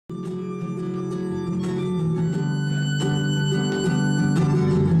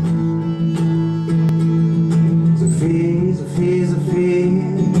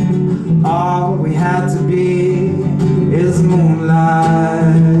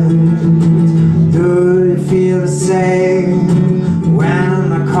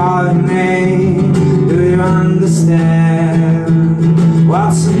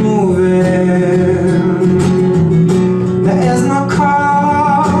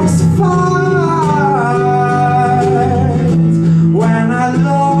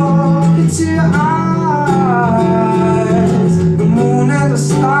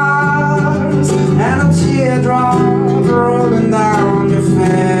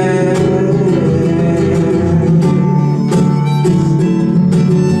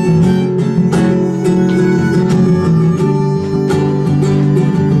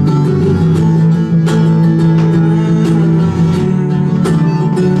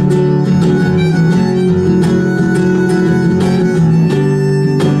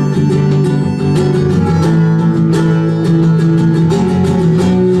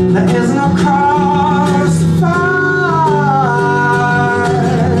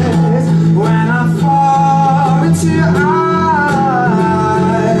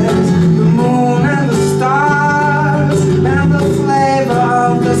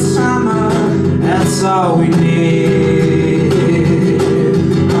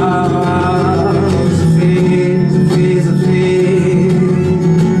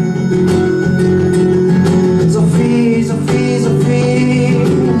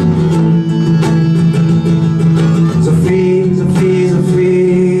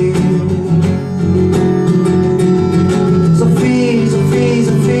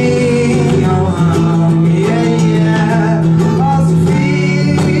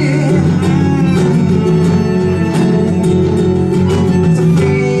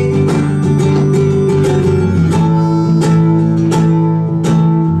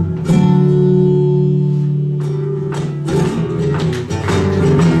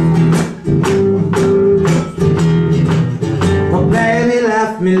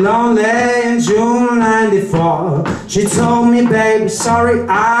left me lonely in June '94. She told me, baby, sorry,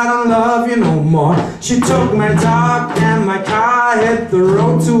 I don't love you no more. She took my dog and my car, hit the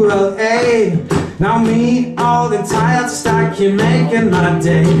road to LA. Now me, all and tired, stuck here making my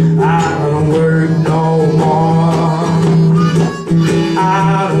day. I don't work no more.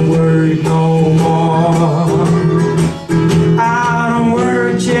 I don't work no more. I don't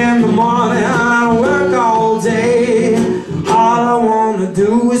work in the morning, I don't work all day. All I wanna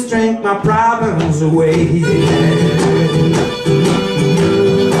do is drink my problems away.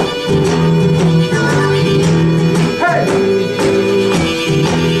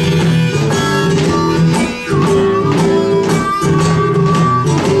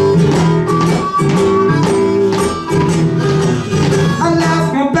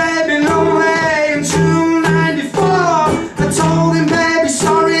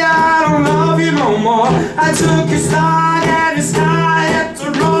 I took his dog and his car, hit the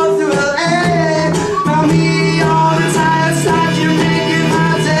road through LA. Now me, all the tired stuff, you're making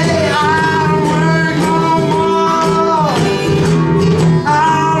my day. I don't work no more. I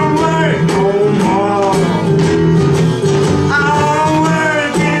don't work no more. I don't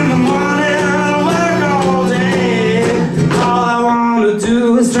work in the morning, I don't work all day. All I wanna do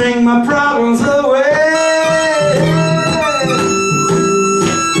is drink my problems away.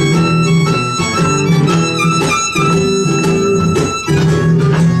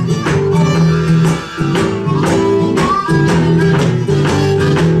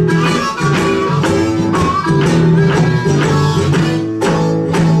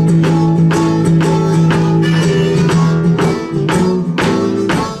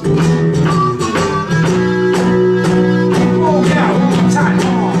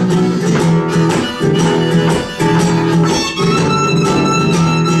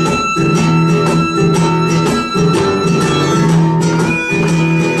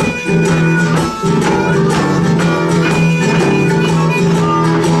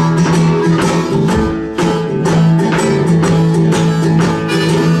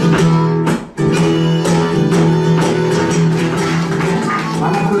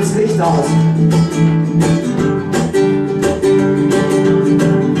 Aus.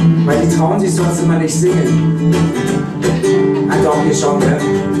 Weil die trauen sich sonst immer nicht singen. Ah doch, hier schon, ne?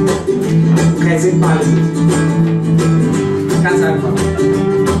 Okay, singt mal alles mit. Ganz einfach.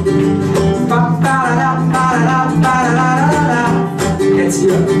 Jetzt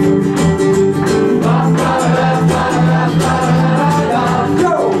hier.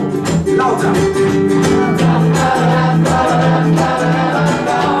 Go! Lauter!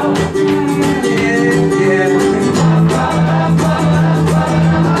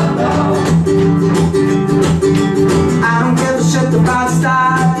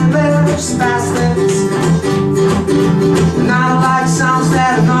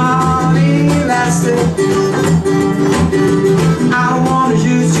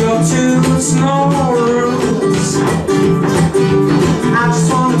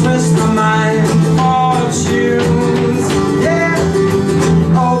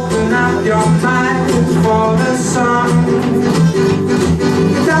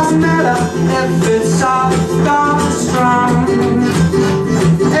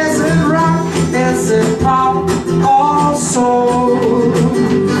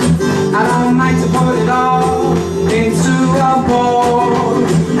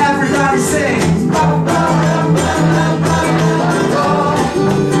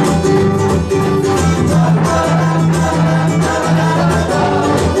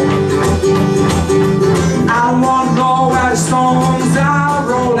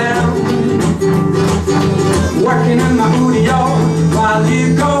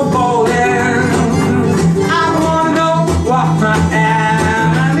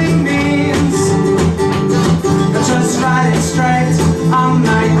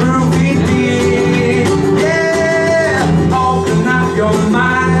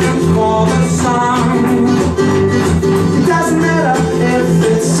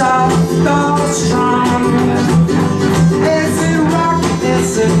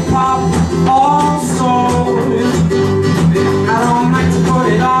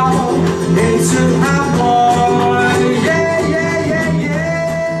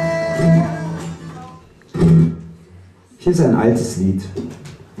 Hier ist ein altes Lied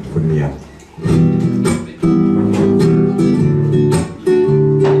von mir.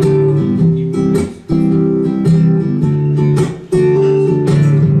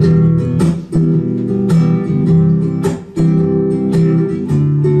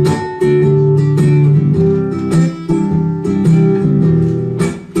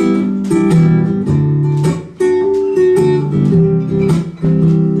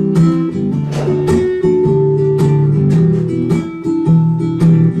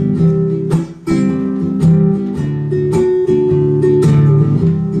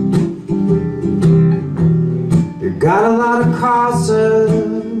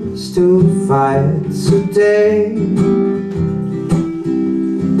 battles to fight today.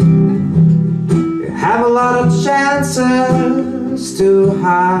 You have a lot of chances to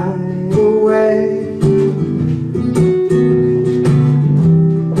hide away.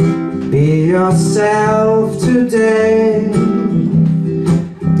 Be yourself today.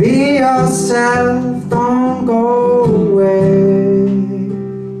 Be yourself, don't go away.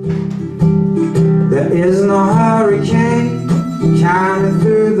 There is no hurricane coming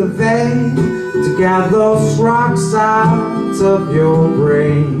through the vein to get those rocks out of your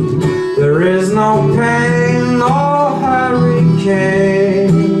brain. There is no pain, no hurricane,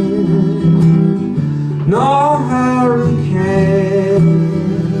 no hurricane.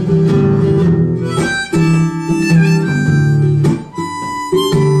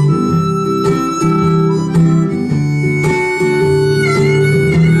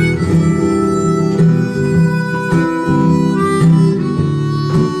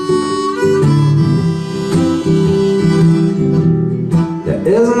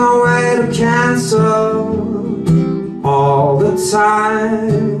 There's no way to cancel all the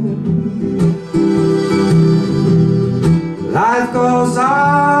time. Life goes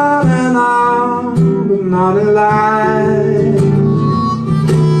on and on, but not in line.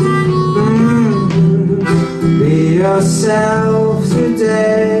 Be yourself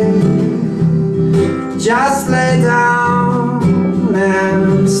today. Just lay down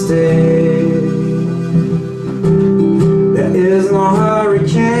and stay. There is no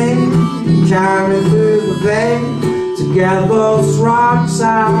hurricane coming through the vein to get those rocks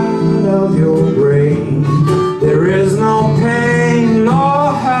out of your brain. There is no pain,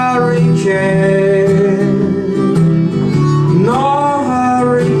 no hurricane, no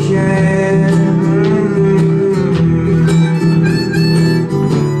hurricane.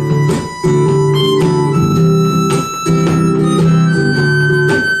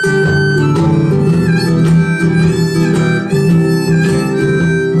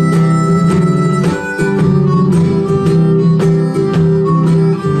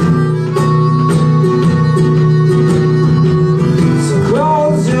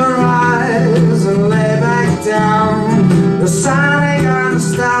 The sun ain't gonna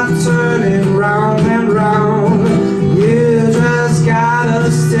stop turning round and round. You just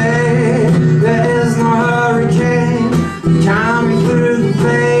gotta stay. There is no hurricane coming through the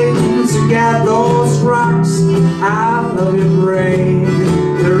veins to get those rocks out of your brain.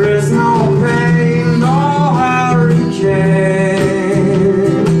 There is no pain, no hurricane,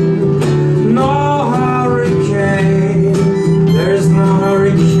 no hurricane. There's no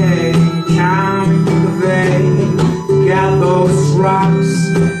hurricane coming through the vein. Get those rocks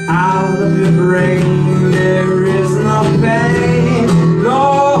out of your brain. There is no pain,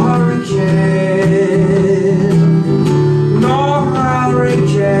 no hurricane, no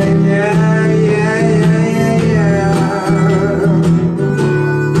hurricane, yeah, yeah, yeah, yeah, yeah.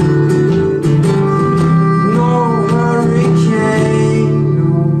 No hurricane,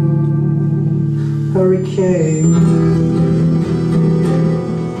 no hurricane.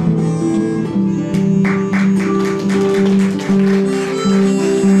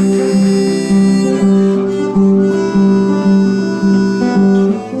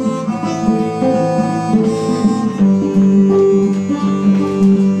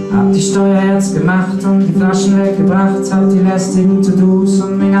 Gemacht und die Flaschen weggebracht, hab die lästigen To-Dos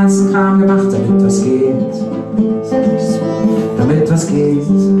und den ganzen Kram gemacht, damit was geht. Damit was geht.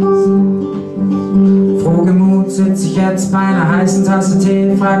 Frohgemut sitz ich jetzt bei einer heißen Tasse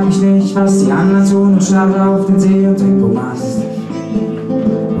Tee, frag mich nicht, was die anderen tun und starre auf den See und denk, oh Mast,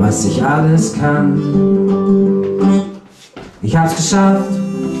 was ich alles kann. Ich hab's geschafft.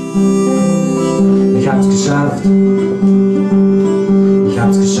 Ich hab's geschafft. Ich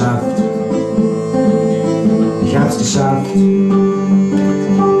hab's geschafft. Ich hab's geschafft.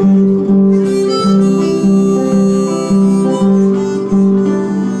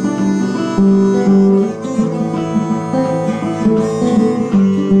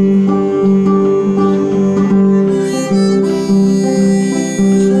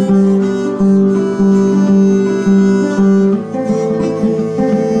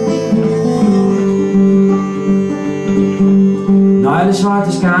 Neulich wollte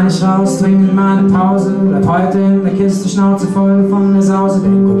ich gar nicht raus, dringend mal eine Pause. Bleib heute in der Kiste, Schnauze voll von der Sause.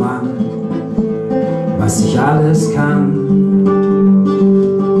 Denk, oh Mann, was ich alles kann.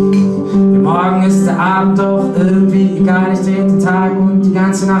 Morgen ist der Abend doch irgendwie egal. Ich dreh den Tag und die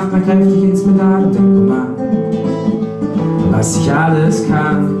ganze Nacht mal kräftig ins Pedal. Und denk, oh Mann, was ich alles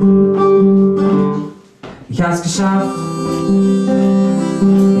kann. Ich hab's geschafft.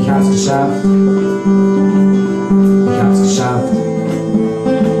 Ich hab's geschafft. Ich hab's geschafft.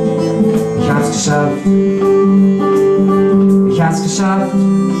 Ich hab's geschafft.